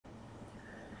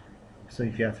So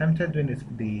if you attempted doing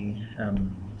the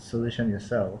solution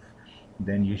yourself,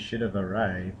 then you should have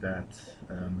arrived at,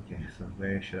 okay, so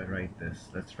where should I write this?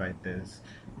 Let's write this.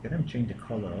 Okay, let me change the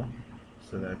color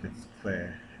so that it's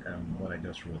clear what I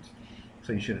just wrote.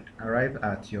 So you should arrive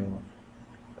at your,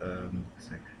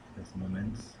 just a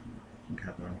moment, I think I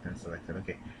have the wrong pen selected.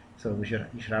 Okay, so you should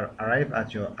arrive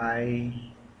at your A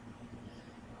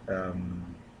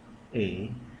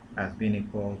as being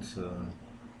equal to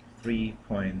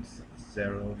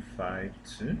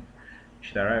 3.052. You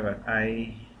should arrive at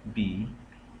IB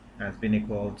as being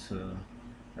equal to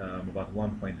about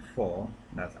 1.4,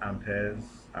 that's amperes,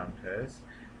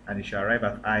 and you should arrive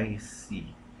at IC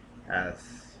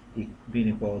as being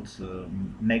equal to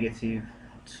negative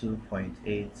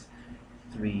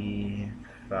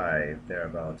 2.835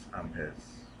 thereabouts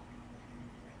amperes.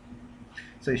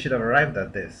 So you should have arrived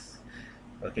at this.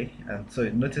 Okay, and so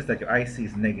notice that your IC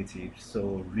is negative,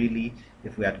 so really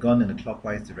if we had gone in the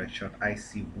clockwise direction,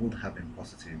 IC would have been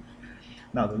positive.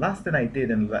 Now the last thing I did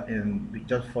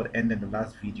just for the end of the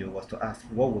last video was to ask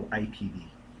what will IP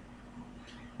be.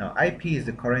 Now IP is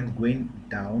the current going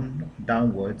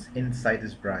downwards inside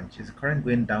this branch. It's the current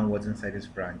going downwards inside this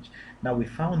branch. Now we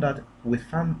found that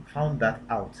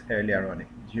out earlier on.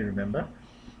 Do you remember?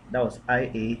 That was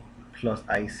IA plus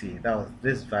IC. That was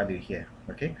this value here.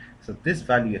 Okay, so this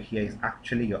value here is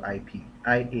actually your IP,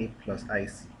 IA plus IC.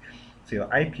 So your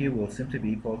IP will simply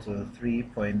be equal to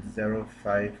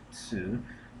 3.052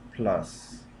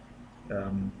 plus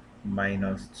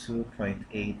minus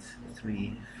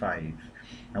 2.835.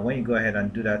 And when you go ahead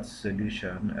and do that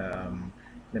solution,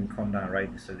 let me come down and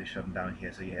write the solution down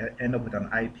here. So you end up with an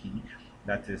IP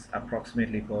that is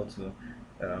approximately equal to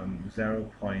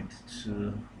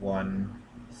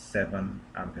 0.217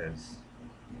 amperes.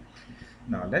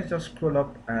 Now let's just scroll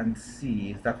up and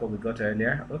see, is that what we got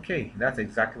earlier? Okay, that's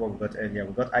exactly what we got earlier.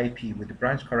 We got IP with the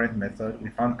branch current method.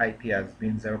 We found IP as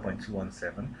being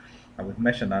 0.217, and with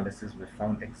mesh analysis we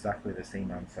found exactly the same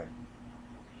answer.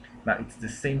 Now it's the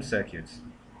same circuit,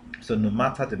 so no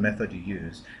matter the method you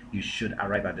use, you should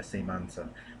arrive at the same answer.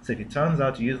 So if it turns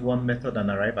out you use one method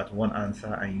and arrive at one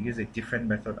answer, and you use a different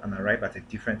method and arrive at a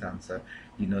different answer,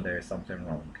 you know there is something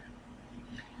wrong.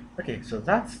 Okay, so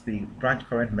that's the branch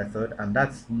current method, and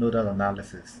that's nodal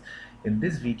analysis. In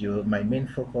this video, my main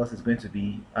focus is going to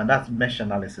be, and that's mesh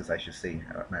analysis, I should say.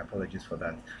 My apologies for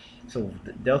that. So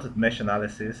we've dealt with mesh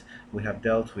analysis, we have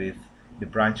dealt with the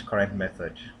branch current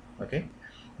method. Okay,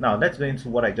 now let's go into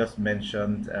what I just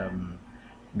mentioned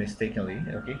mistakenly.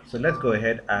 Okay, so let's go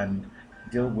ahead and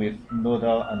deal with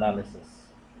nodal analysis.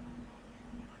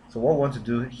 So what we want to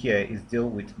do here is deal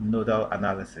with nodal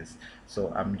analysis.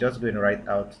 So I'm just going to write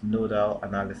out nodal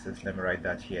analysis. Let me write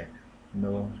that here.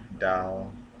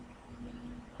 Nodal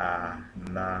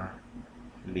analysis.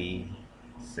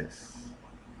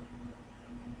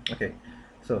 Okay,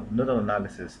 so nodal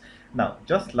analysis. Now,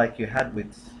 just like you had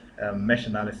with mesh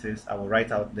analysis, I will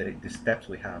write out the steps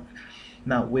we have.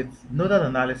 Now, with nodal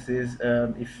analysis,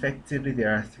 effectively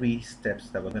there are 3 steps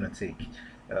that we're going to take.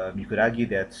 You could argue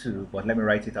there are 2, but let me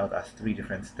write it out as 3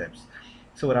 different steps.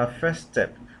 So with our first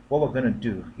step, what we're going to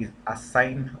do is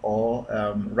assign or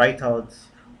write out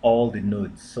all the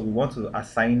nodes. So we want to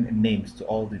assign names to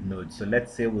all the nodes. So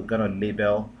let's say we're going to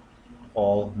label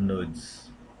all nodes.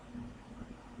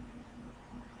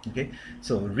 Okay,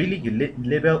 so really you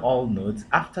label all nodes.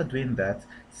 After doing that,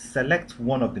 select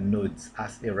one of the nodes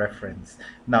as a reference.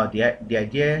 Now the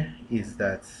idea is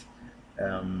that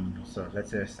so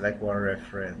let's say select one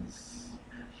reference.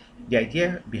 The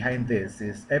idea behind this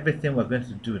is everything we're going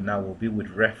to do now will be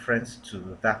with reference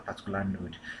to that particular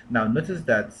node. Now notice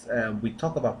that we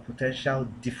talk about potential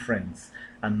difference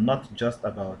and not just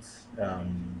about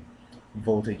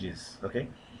voltages. Okay,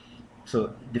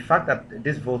 so the fact that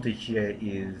this voltage here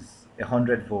is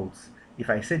 100 volts, if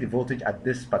I say the voltage at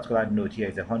this particular node here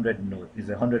is 100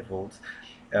 volts,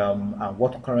 and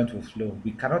what current will flow,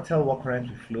 we cannot tell what current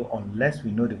will flow unless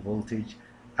we know the voltage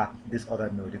at this other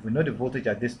node. If we know the voltage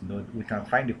at this node, we can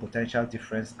find the potential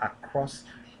difference across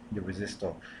the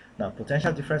resistor. Now,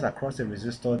 potential difference across the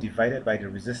resistor divided by the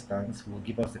resistance will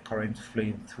give us the current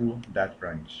flowing through that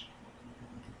branch.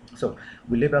 So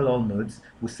we label all nodes,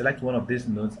 we select one of these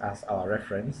nodes as our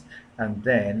reference, and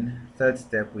then third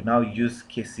step, we now use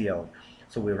KCL.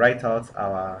 So we write out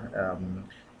our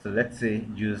so let's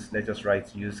just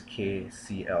write use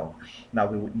KCL. Now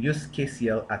we will use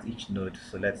KCL at each node.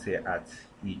 So let's say at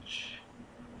each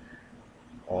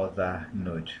other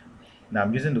node. Now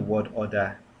I'm using the word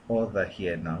other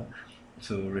here now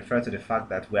to refer to the fact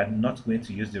that we are not going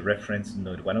to use the reference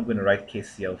node. We're not going to write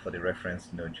KCL for the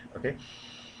reference node. Okay,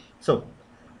 so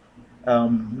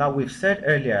Now we've said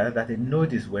earlier that a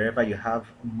node is wherever you have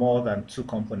more than two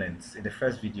components. In the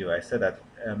first video, I said that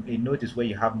a node is where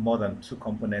you have more than two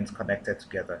components connected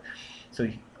together. So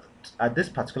at this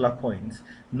particular point,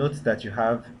 note that you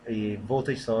have a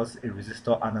voltage source, a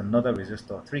resistor, and another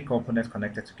resistor, three components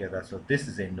connected together. So this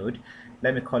is a node.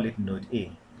 Let me call it node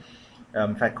A.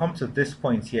 If I come to this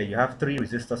point here, you have three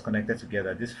resistors connected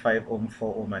together. These 5 ohm,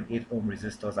 4 ohm, and 8 ohm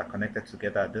resistors are connected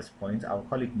together at this point. I'll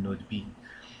call it node B.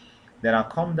 Then I'll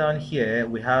come down here,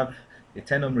 we have a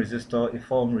 10 ohm resistor, a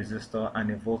 4 ohm resistor,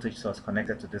 and a voltage source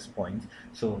connected to this point.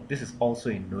 So this is also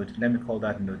a node. Let me call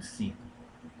that node C.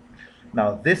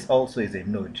 Now this also is a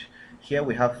node. Here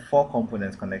we have four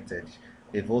components connected: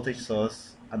 a voltage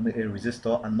source, a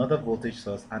resistor, another voltage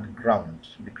source, and ground,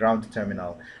 the ground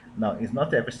terminal. Now it's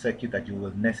not every circuit that you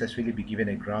will necessarily be given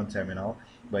a ground terminal,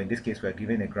 but in this case we're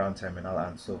given a ground terminal,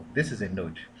 and so this is a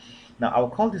node. Now I'll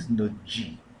call this node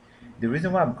G. The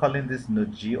reason why I'm calling this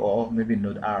node G, or maybe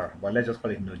node R, but let's just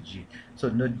call it node G. So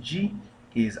node G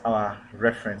is our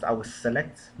reference. I will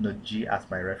select node G as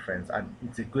my reference, and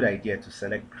it's a good idea to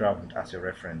select ground as your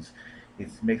reference. It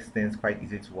makes things quite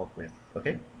easy to work with.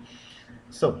 Okay,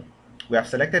 so we have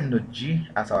selected node G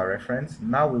as our reference.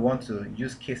 Now we want to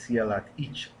use KCL at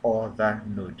each other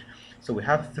node. So we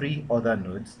have three other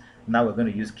nodes. Now we're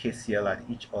going to use KCL at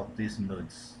each of these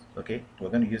nodes. Okay, we're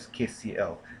going to use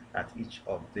KCL at each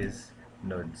of these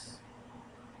nodes.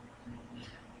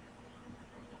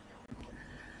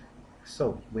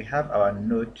 So we have our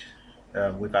node,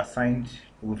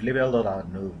 we've labeled all our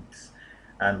nodes,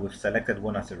 and we've selected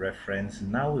one as a reference.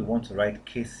 Now we want to write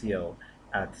KCL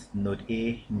at node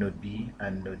A, node B,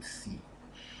 and node C.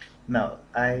 Now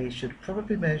I should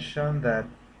probably mention that,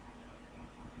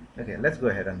 okay, let's go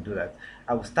ahead and do that.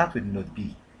 I will start with node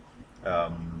B.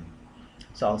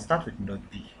 So I'll start with node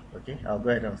B. Okay, I'll go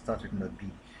ahead and start with node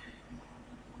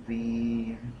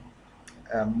B.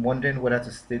 I'm wondering whether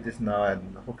to state this now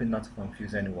and hoping not to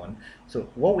confuse anyone. So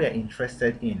what we are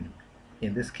interested in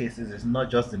this case is not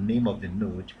just the name of the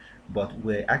node, but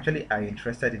we actually are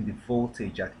interested in the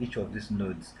voltage at each of these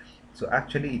nodes. So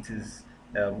actually it is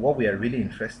what we are really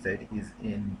interested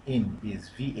in is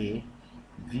VA,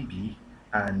 VB,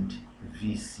 and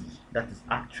VC. That is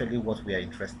actually what we are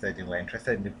interested in. We're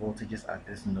interested in the voltages at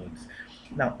these nodes.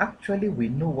 Now actually we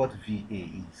know what VA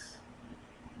is.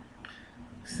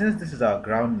 Since this is our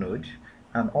ground node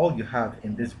and all you have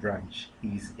in this branch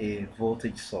is a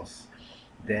voltage source,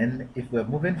 then if we're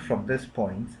moving from this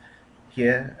point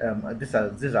here, this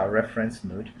is our reference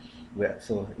node.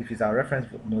 So if it's our reference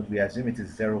node, we assume it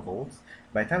is 0 volts.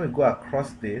 By the time we go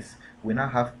across this, we now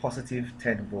have positive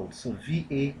 10 volts. So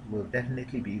VA will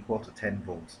definitely be equal to 10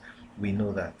 volts. We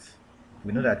know that.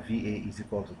 We know that VA is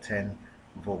equal to 10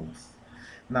 volts.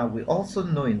 Now we also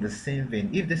know in the same vein,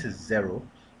 if this is 0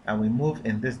 and we move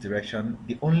in this direction,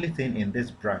 the only thing in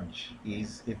this branch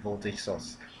is a voltage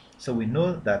source. So we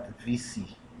know that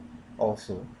VC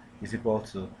also is equal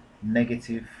to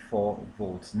negative 4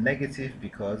 volts. Negative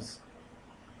because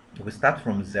we start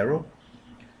from 0,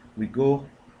 we go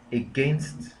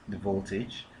against the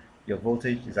voltage. Your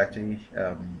voltage is actually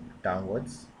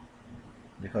downwards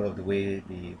because of the way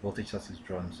the voltage source is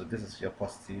drawn. So this is your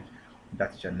positive,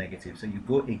 that's your negative. So you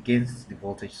go against the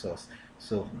voltage source.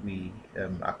 So we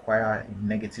acquire a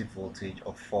negative voltage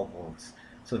of 4 volts.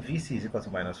 So VC is equal to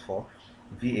minus 4.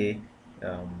 VA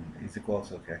is equal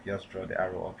to, okay, I just draw the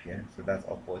arrow up here. So that's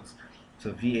upwards.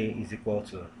 So VA is equal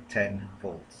to 10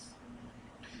 volts.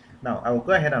 Now I will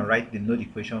go ahead and write the node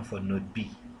equation for node B.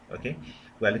 Okay,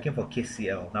 we are looking for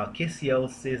KCL. Now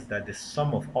KCL says that the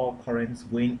sum of all currents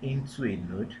going into a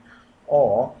node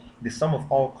or the sum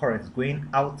of all currents going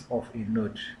out of a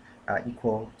node are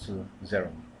equal to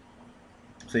 0.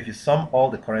 So if you sum all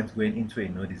the currents going into a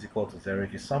node is equal to 0.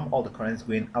 If you sum all the currents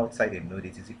going outside a node,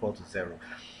 it is equal to 0.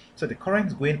 So the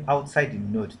currents going outside the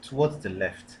node towards the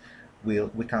left, we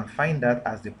can find that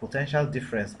as the potential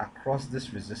difference across this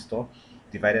resistor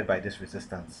divided by this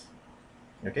resistance.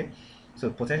 Okay, so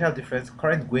potential difference,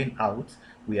 current going out,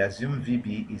 we assume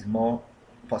VB is more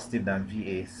positive than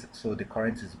VA, so the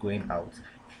current is going out.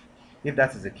 If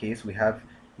that is the case, we have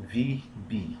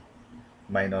VB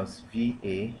minus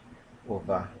VA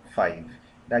over 5.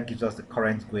 That gives us the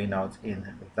current going out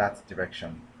in that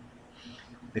direction.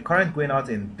 The current going out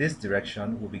in this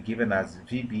direction will be given as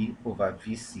VB over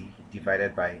VC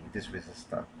divided by this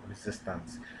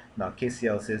resistance. Now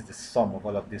KCL says the sum of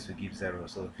all of this will give 0.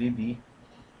 So VB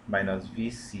minus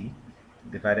VC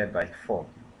divided by 4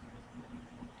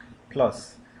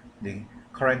 plus the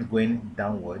current going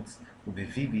downwards will be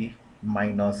VB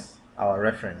minus our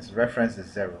reference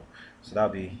is 0. So that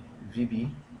will be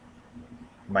VB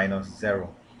minus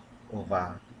 0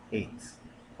 over 8.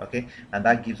 Okay, and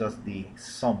that gives us the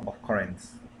sum of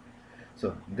currents.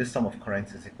 So this sum of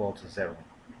currents is equal to 0.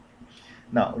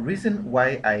 Now, reason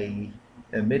why I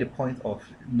made a point of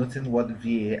noting what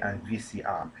VA and VC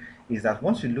are is that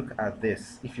once you look at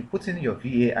this, if you put in your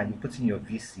VA and you put in your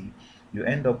VC, you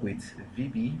end up with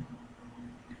VB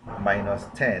minus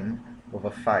 10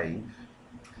 over 5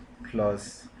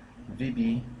 plus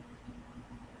VB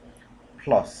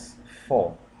plus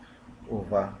 4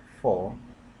 over 4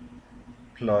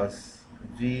 plus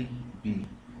VB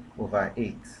over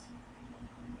 8.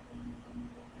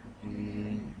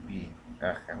 VB,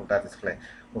 I hope that is clear,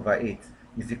 over 8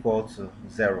 is equal to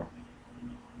 0.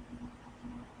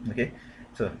 Okay,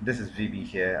 so this is VB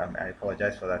here. I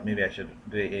apologize for that. Maybe I should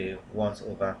do a once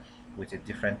over with a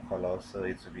different color so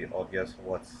it will be obvious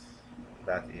what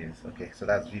that is. Okay, so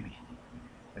that's VB.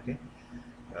 Okay,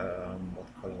 what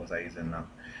color was I using now?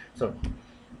 So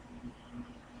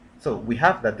we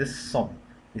have that this sum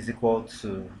is equal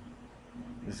to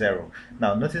 0.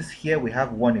 Now notice here we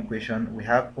have one equation, we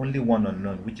have only one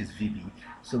unknown, which is VB,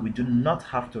 so we do not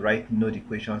have to write node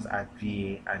equations at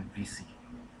VA and VC.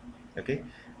 Okay,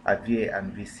 at VA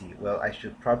and VC. Well, I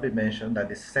should probably mention that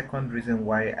the second reason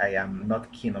why I am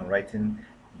not keen on writing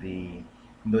the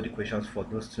node equations for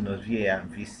those two nodes, VA and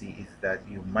VC, is that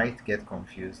you might get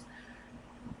confused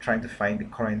trying to find the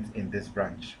current in this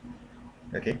branch.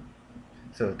 Okay,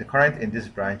 so the current in this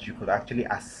branch, you could actually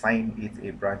assign it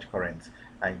a branch current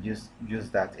and use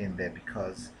that in there,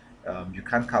 because you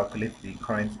can't calculate the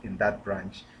current in that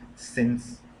branch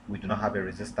since we do not have a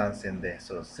resistance in there.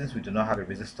 So since we do not have a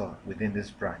resistor within this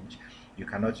branch, you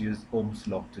cannot use Ohm's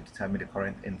law to determine the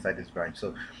current inside this branch.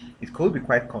 So it could be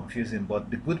quite confusing,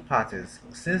 but the good part is,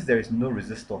 since there is no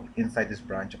resistor inside this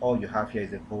branch, all you have here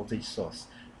is a voltage source.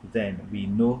 Then we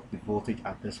know the voltage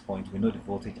at this point, we know the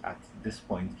voltage at this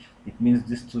point. It means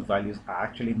these two values are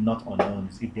actually not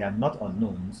unknowns. If they are not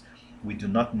unknowns, we do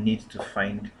not need to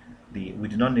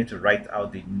write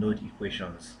out the node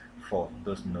equations for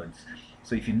those nodes.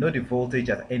 So if you know the voltage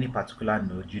at any particular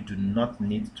node, you do not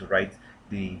need to write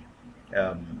the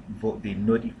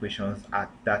node equations at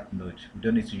that node. You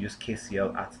don't need to use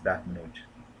KCL at that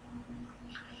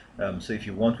node. So if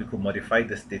you want, we could modify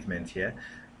the statement here.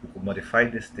 We could modify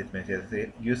this statement here.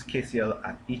 Say, use KCL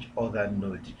at each other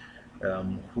node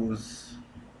whose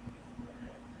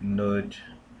node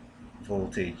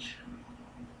voltage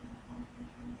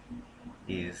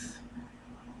is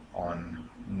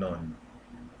unknown.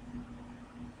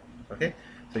 Okay,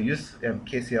 so use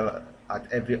KCL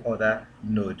at every other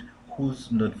node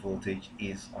whose node voltage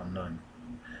is unknown.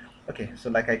 Okay, so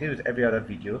like I did with every other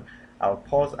video, I'll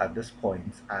pause at this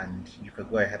point and you can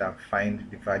go ahead and find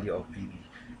the value of VB.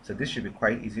 So this should be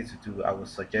quite easy to do. I would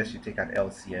suggest you take an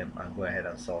LCM and go ahead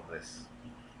and solve this.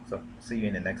 So see you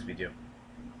in the next video.